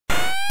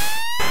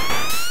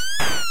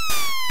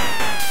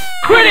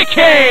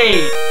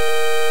Criticade!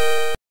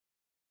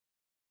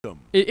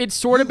 It's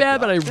sort of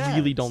bad, but I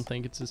really don't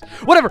think it's as...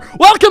 Whatever.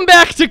 Welcome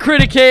back to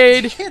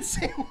Criticade. You can't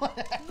say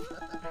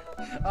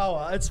whatever.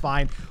 Oh, it's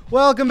fine.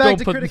 Welcome back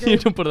to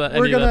Criticade. Don't put that.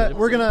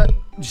 We're gonna.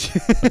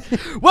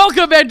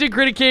 Welcome back to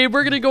Criticade.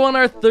 We're gonna go on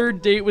our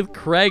third date with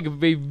Craig,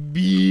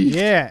 baby.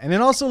 Yeah, and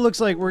it also looks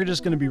like we're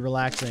just gonna be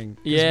relaxing.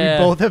 Yeah.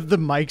 We both have the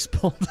mics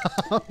pulled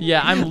up.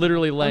 Yeah, I'm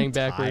literally laying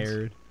backwards.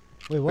 Tired.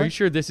 Wait, what? Are you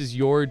sure this is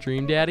your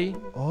dream daddy?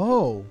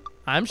 Oh.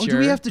 I'm sure. Oh, do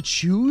we have to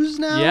choose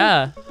now?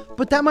 Yeah.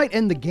 But that might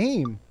end the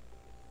game.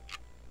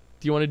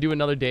 Do you want to do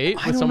another date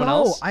with I don't someone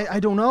know. else? I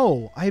don't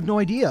know. I have no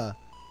idea.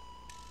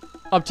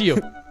 Up to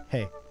you.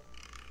 Hey.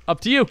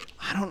 Up to you.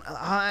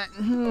 I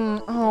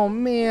don't. Oh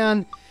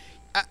man.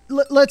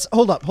 Let's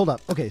hold up.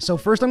 Okay, so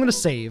first I'm gonna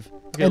save,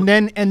 Okay. and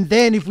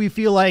then if we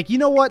feel like, you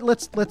know what,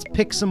 let's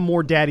pick some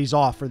more daddies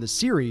off for the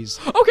series.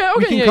 Okay.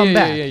 We can yeah, come yeah,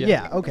 back.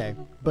 Yeah. Okay.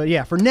 But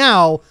yeah, for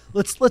now,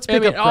 let's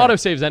pick up. It auto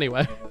saves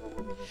anyway.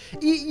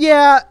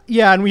 Yeah,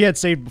 and we had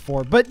saved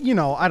before, but you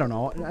know, I don't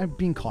know. I'm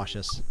being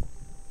cautious.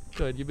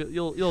 Good.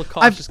 You'll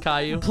cautious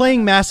Caillou.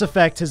 Playing Mass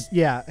Effect has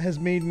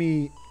made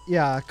me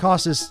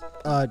cautious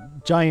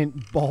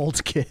giant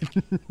bald kid.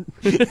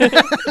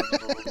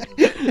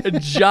 A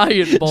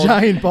giant bald.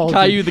 Giant bald.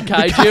 Caillou the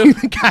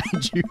Kaiju. The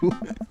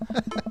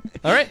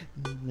Kaiju. All right.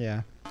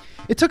 Yeah.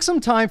 It took some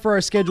time for our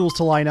schedules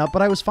to line up,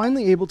 but I was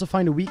finally able to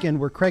find a weekend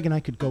where Craig and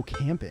I could go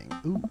camping.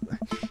 Ooh.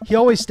 He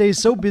always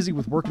stays so busy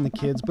with work and the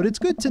kids, but it's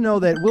good to know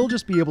that we'll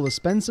just be able to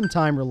spend some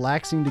time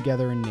relaxing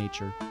together in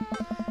nature.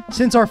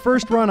 Since our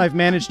first run, I've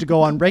managed to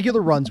go on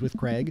regular runs with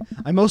Craig.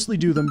 I mostly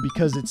do them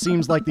because it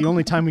seems like the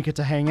only time we get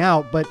to hang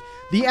out, but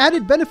the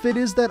added benefit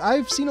is that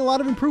I've seen a lot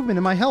of improvement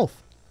in my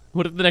health.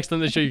 What if the next time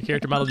they show you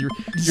character models, you're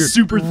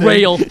super thin.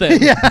 rail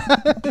thin? Yeah.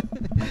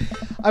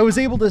 I was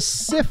able to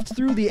sift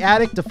through the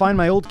attic to find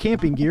my old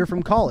camping gear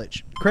from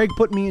college. Craig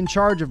put me in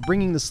charge of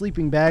bringing the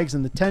sleeping bags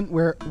and the tent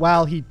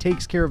while he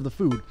takes care of the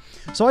food.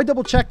 So I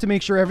double-checked to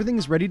make sure everything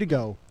is ready to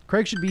go.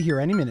 Craig should be here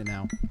any minute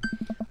now.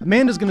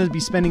 Amanda's going to be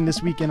spending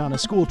this weekend on a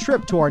school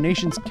trip to our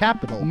nation's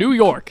capital. New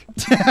York.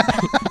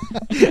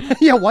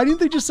 Yeah, why didn't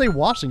they just say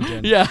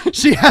Washington? Yeah.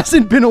 She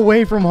hasn't been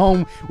away from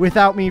home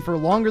without me for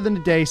longer than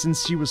a day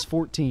since she was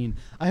 14.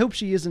 I hope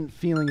she isn't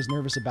feeling as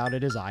nervous about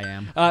it as I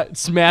am.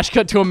 Smash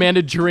cut to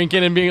Amanda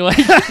drinking and being like,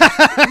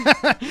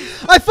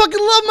 I fucking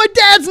love my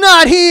dad's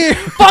not here!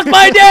 fuck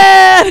my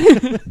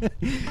dad!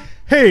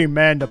 Hey,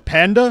 Amanda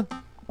Panda.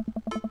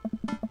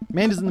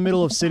 Amanda's in the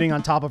middle of sitting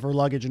on top of her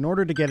luggage in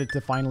order to get it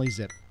to finally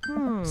zip.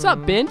 What's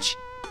up, Binch?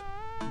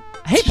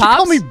 Hey, Did Pops. you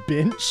call me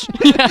Binch?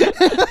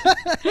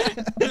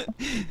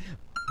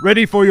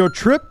 Ready for your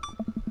trip?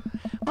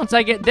 Once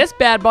I get this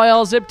bad boy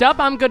all zipped up,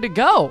 I'm good to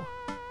go.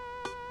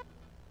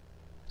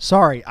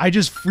 Sorry, I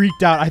just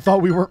freaked out. I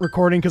thought we weren't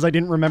recording because I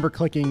didn't remember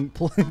clicking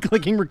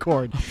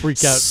record.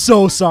 Freaked out.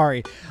 So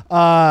sorry.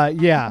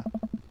 Yeah.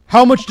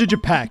 How much did you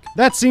pack?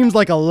 That seems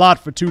like a lot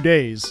for 2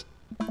 days.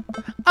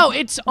 Oh,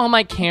 it's all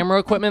my camera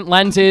equipment,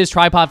 lenses,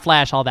 tripod,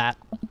 flash, all that.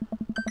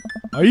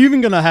 Are you even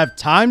gonna have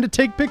time to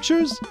take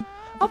pictures?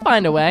 I'll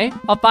find a way.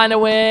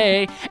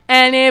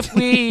 And if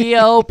we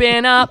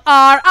open up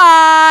our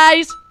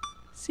eyes,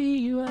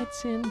 see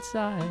what's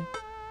inside.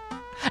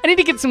 I need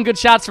to get some good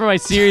shots for my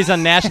series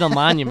on national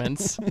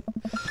monuments.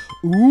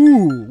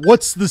 Ooh,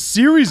 what's the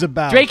series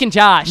about? Drake and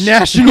Josh.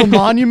 National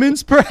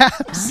monuments,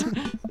 perhaps?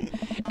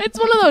 It's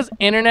one of those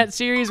internet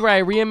series where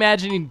I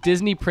reimagine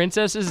Disney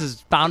princesses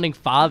as founding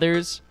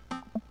fathers.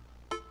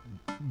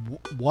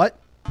 What?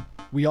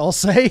 We all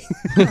say?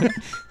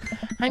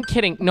 I'm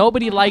kidding.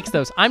 Nobody likes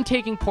those. I'm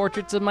taking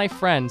portraits of my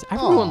friends.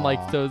 Everyone Aw.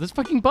 likes those. That's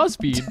fucking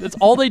BuzzFeed. That's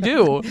all they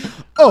do.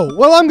 Oh,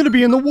 well, I'm gonna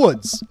be in the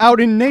woods, out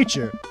in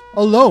nature,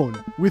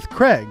 alone, with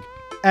Craig,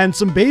 and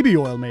some baby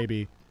oil,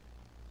 maybe.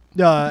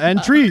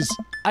 And trees.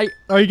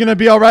 Are you gonna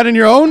be all right on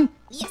your own?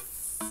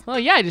 Well,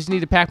 yeah, I just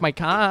need to pack my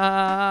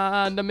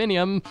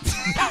condominium.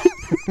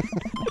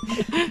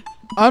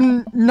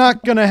 I'm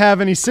not gonna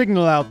have any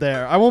signal out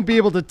there. I won't be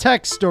able to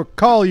text or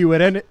call you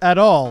at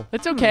all.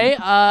 It's okay.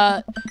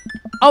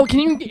 Oh,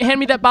 can you hand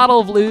me that bottle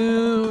of luge?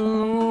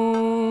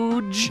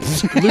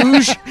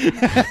 Luge?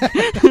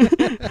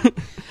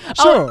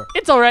 Sure. Oh,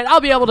 it's all right. I'll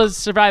be able to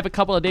survive a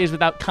couple of days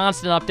without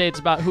constant updates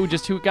about who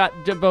got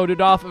voted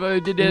off. Why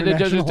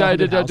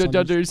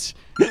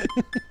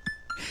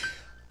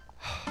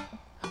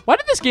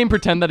did this game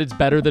pretend that it's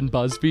better than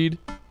BuzzFeed?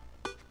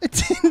 It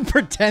didn't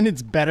pretend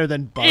it's better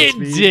than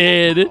BuzzFeed. It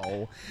did.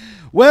 Oh.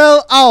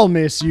 Well, I'll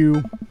miss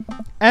you.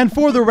 And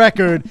for the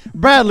record,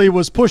 Bradley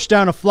was pushed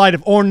down a flight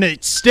of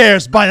ornate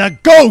stairs by the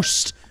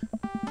ghost!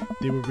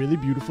 They were really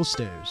beautiful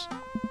stairs.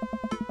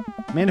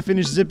 Amanda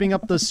finished zipping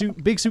up the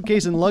big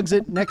suitcase and lugs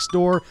it next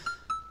to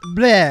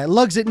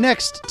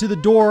the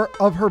door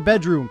of her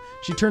bedroom.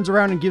 She turns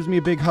around and gives me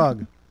a big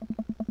hug.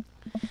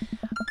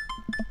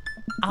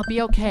 I'll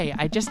be okay.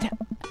 I just...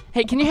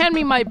 Hey, can you hand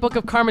me my book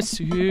of Karma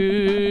Sutra?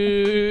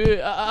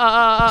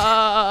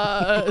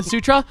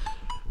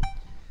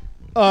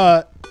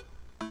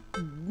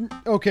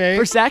 Okay.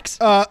 For sex?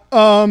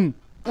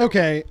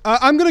 Okay.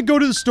 I'm gonna go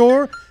to the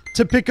store,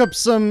 to pick up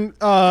some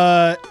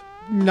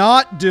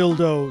not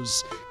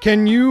dildos.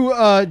 Can you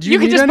do you You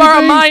can need just anything?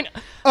 borrow mine.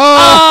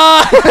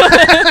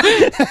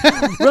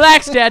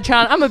 Relax, Dad.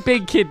 Tron. I'm a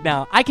big kid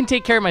now. I can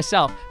take care of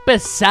myself.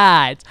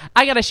 Besides,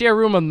 I gotta share a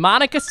room with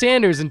Monica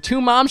Sanders and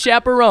 2 mom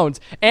chaperones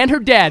and her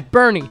dad,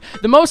 Bernie.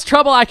 The most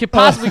trouble I could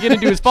possibly get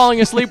into is falling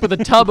asleep with a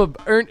tub of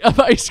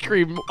ice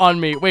cream on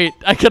me. Wait,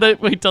 I gotta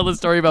tell the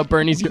story about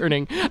Bernie's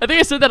yearning. I think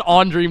I said that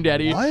on Dream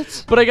Daddy.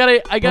 What? But I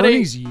got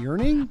Bernie's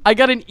yearning? I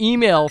got an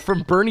email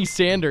from Bernie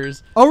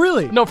Sanders. Oh,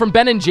 really? No, from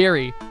Ben and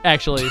Jerry,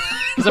 actually.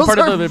 Those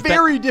are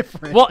very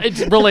different. Well, it's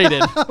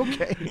related.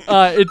 Okay.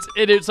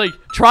 It's like,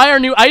 try our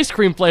new ice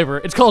cream flavor.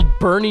 It's called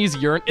Bernie's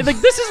Urine. It's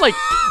like, this is like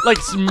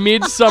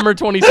midsummer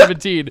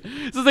 2017.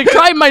 So it's like,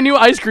 try my new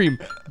ice cream,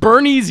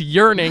 Bernie's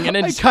Yearning, and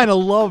I kind of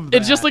love that.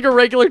 it's just like a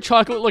regular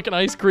chocolate-looking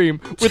ice cream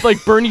with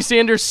like Bernie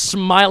Sanders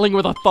smiling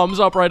with a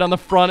thumbs up right on the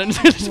front, and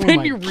it just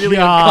made me really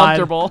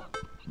uncomfortable.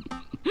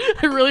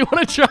 I really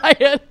want to try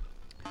it.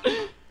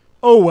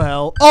 Oh,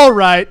 well. All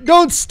right.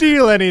 Don't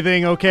steal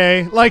anything,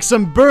 okay? Like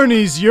some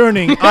Bernie's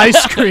Yearning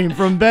ice cream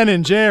from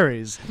Ben &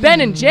 Jerry's.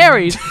 Ben and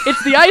Jerry's,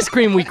 it's the ice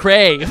cream we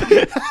crave.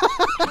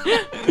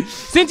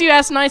 Since you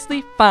asked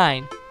nicely,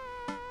 fine.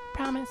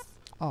 Promise.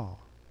 Oh.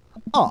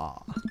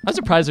 Aw. I'm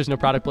surprised there's no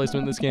product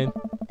placement in this game.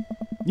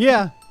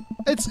 Yeah.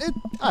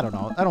 I don't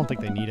know. I don't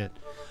think they need it.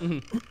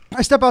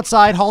 I step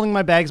outside, hauling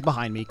my bags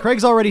behind me.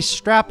 Craig's already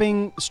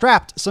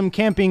strapped some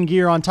camping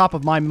gear on top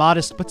of my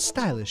modest but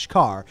stylish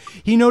car.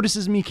 He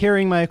notices me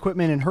carrying my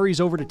equipment and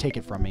hurries over to take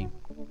it from me.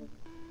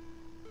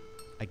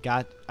 I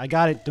got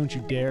it, don't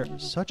you dare.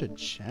 Such a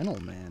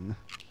gentleman.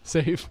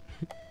 Save.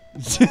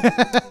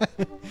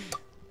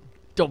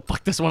 Don't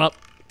fuck this one up.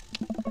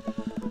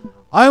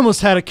 I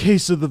almost had a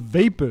case of the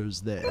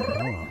vapors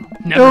there.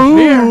 Never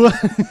fear.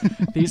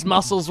 These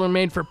muscles were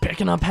made for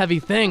picking up heavy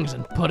things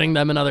and putting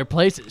them in other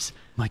places.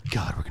 My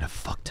God, we're gonna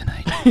fuck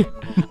tonight.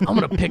 I'm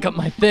gonna pick up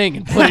my thing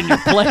and put it in your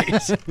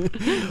place.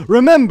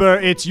 Remember,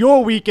 it's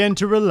your weekend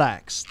to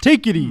relax.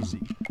 Take it easy.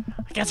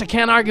 I guess I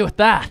can't argue with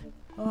that.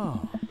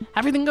 Oh.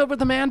 Everything good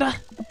with Amanda?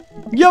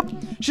 Yep,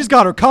 she's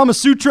got her Kama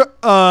Sutra.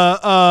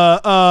 Dildo.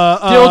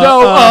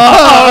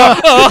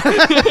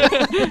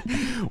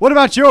 What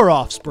about your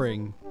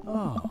offspring?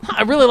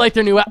 I really like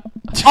their new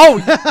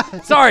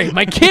Oh, sorry.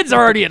 My kids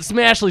are already at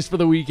Smashley's for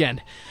the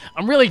weekend.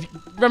 I'm ready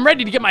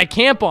to get my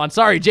camp on.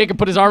 Sorry, Jacob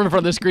put his arm in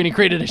front of the screen and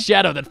created a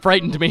shadow that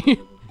frightened me.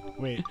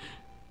 Wait.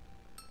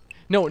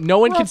 No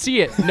one can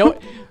see it. No.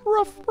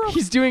 Ruff.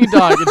 He's doing a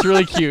dog. It's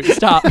really cute.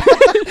 Stop.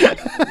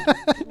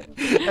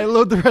 I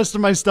load the rest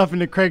of my stuff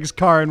into Craig's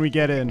car and we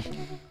get in.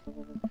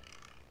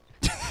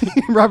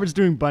 Robert's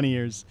doing bunny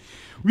ears.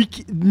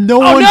 No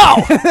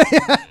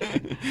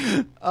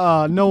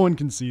one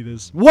can see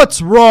this.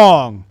 What's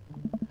wrong?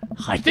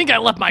 I think I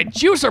left my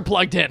juicer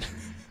plugged in.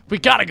 We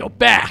gotta go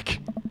back.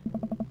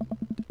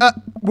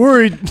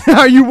 Worried?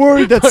 Are you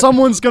worried that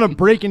someone's gonna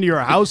break into your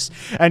house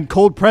and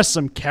cold press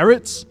some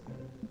carrots?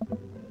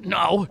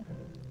 No,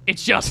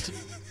 it's just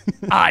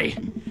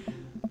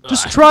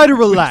Just try to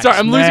relax. Sorry,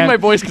 I'm losing man. my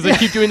voice because I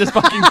keep doing this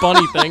fucking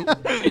bunny thing.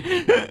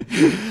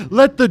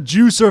 Let the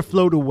juicer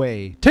float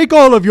away. Take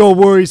all of your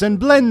worries and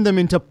blend them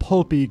into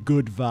pulpy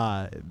good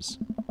vibes.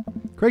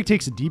 Craig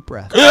takes a deep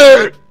breath.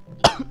 Ow!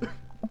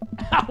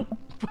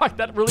 Fuck,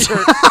 that really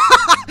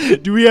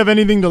hurt. Do we have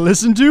anything to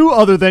listen to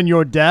other than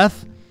your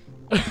death?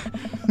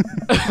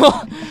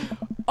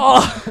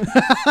 All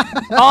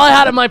I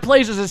had in my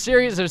place is a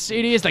series of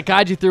CDs that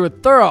guide you through a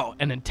thorough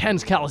and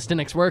intense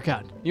calisthenics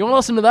workout. You want to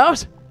listen to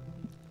those?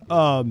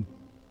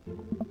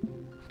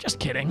 Just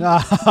kidding.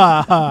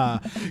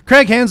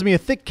 Craig hands me a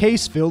thick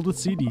case filled with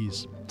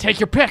CDs. Take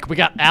your pick. We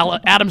got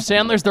Adam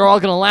Sandler's They're All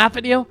Gonna Laugh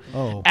at You.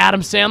 Oh. Adam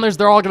Sandler's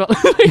They're All Gonna...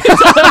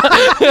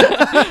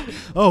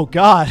 Oh,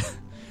 God.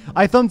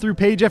 I thumb through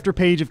page after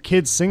page of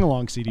kids'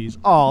 sing-along CDs.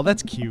 Oh,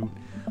 that's cute.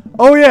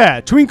 Oh,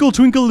 yeah. Twinkle,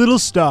 Twinkle, Little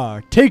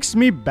Star takes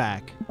me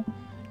back.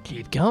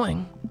 Keep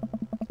going.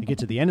 I get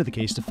to the end of the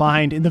case to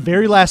find, in the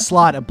very last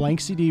slot, a blank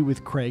CD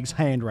with Craig's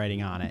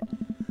handwriting on it.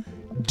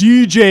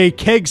 DJ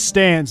Keg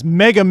Stands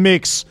Mega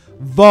Mix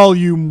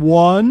Volume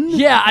 1?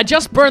 Yeah, I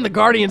just burned the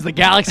Guardians of the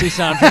Galaxy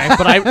soundtrack,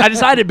 but I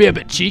decided to be a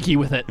bit cheeky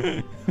with it.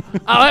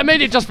 I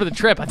made it just for the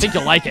trip. I think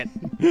you'll like it.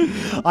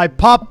 I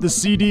pop the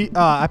CD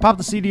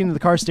into the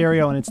car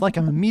stereo, and it's like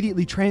I'm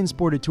immediately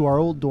transported to our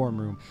old dorm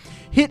room.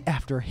 Hit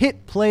after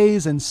hit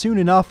plays, and soon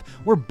enough,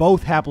 we're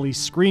both happily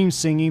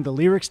scream-singing the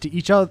lyrics to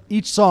each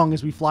song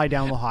as we fly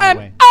down the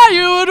highway. And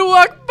I would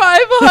walk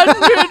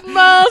 500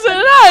 miles,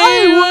 and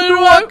I would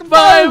walk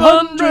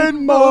 500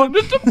 more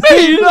just to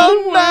be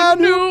the man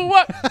who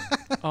walked.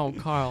 Oh,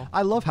 Carl.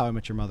 I love How I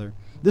Met Your Mother.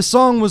 This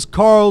song was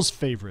Carl's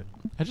favorite.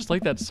 I just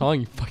like that song,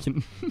 you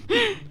fucking...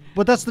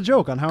 But that's the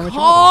joke on How I Met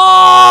Your Mother.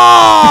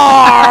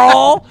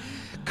 Carl!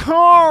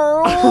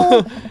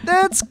 Carl,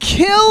 that's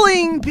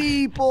killing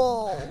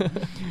people.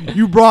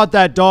 You brought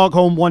that dog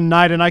home one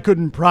night and I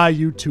couldn't pry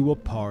you two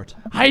apart.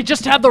 I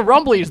just had the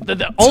rumblies that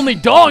the only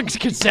dogs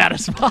could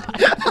satisfy.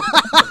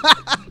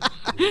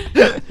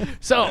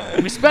 So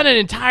we spent an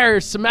entire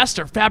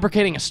semester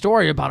fabricating a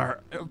story about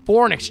our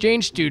foreign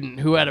exchange student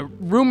who had a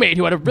roommate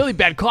who had a really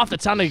bad cough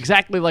that sounded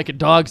exactly like a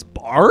dog's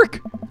bark.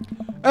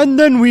 And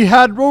then we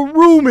had a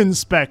room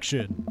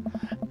inspection.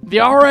 The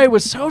RA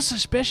was so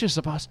suspicious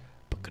of us,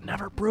 but could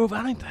never prove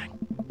anything.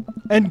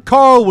 And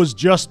Carl was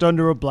just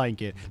under a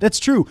blanket. That's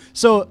true.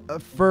 So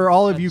for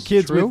all of you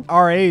kids true? with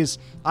RAs,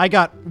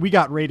 we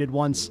got raided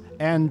once,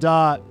 and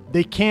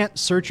they can't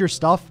search your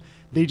stuff.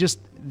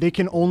 They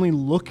can only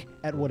look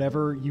at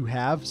whatever you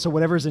have. So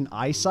whatever's in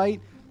eyesight,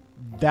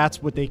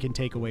 that's what they can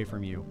take away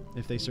from you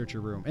if they search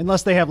your room,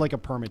 unless they have like a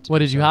permit. What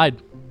did you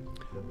hide?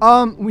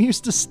 We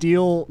used to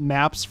steal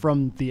maps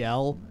from the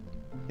L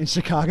in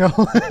Chicago.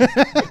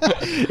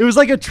 It was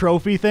like a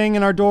trophy thing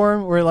in our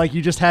dorm where like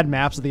you just had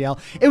maps of the L.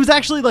 It was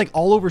actually like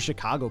all over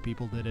Chicago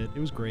people did it. It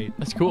was great.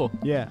 That's cool.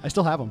 Yeah, I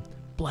still have them.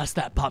 Bless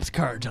that pop's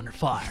courage under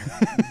fire.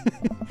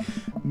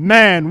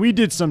 Man, we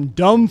did some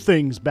dumb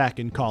things back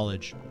in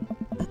college.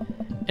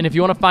 And if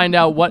you want to find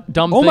out what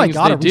dumb Oh my things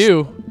God, they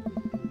do,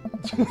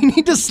 we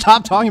need to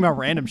stop talking about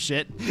random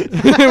shit.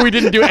 we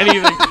didn't do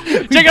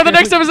anything. Check out the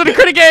next episode of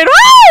Criticade.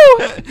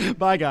 Woo!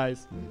 Bye,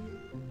 guys.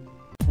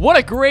 What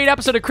a great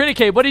episode of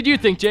Criticade. What did you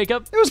think,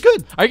 Jacob? It was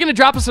good. Are you going to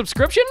drop a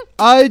subscription?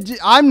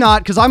 I'm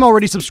not, because I'm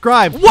already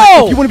subscribed.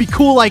 Whoa! If you want to be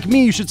cool like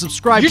me, you should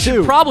subscribe You too.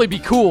 should probably be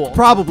cool.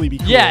 Probably be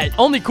cool. Yeah,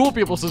 only cool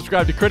people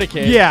subscribe to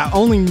Criticade. Yeah,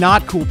 only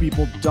not cool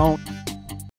people don't.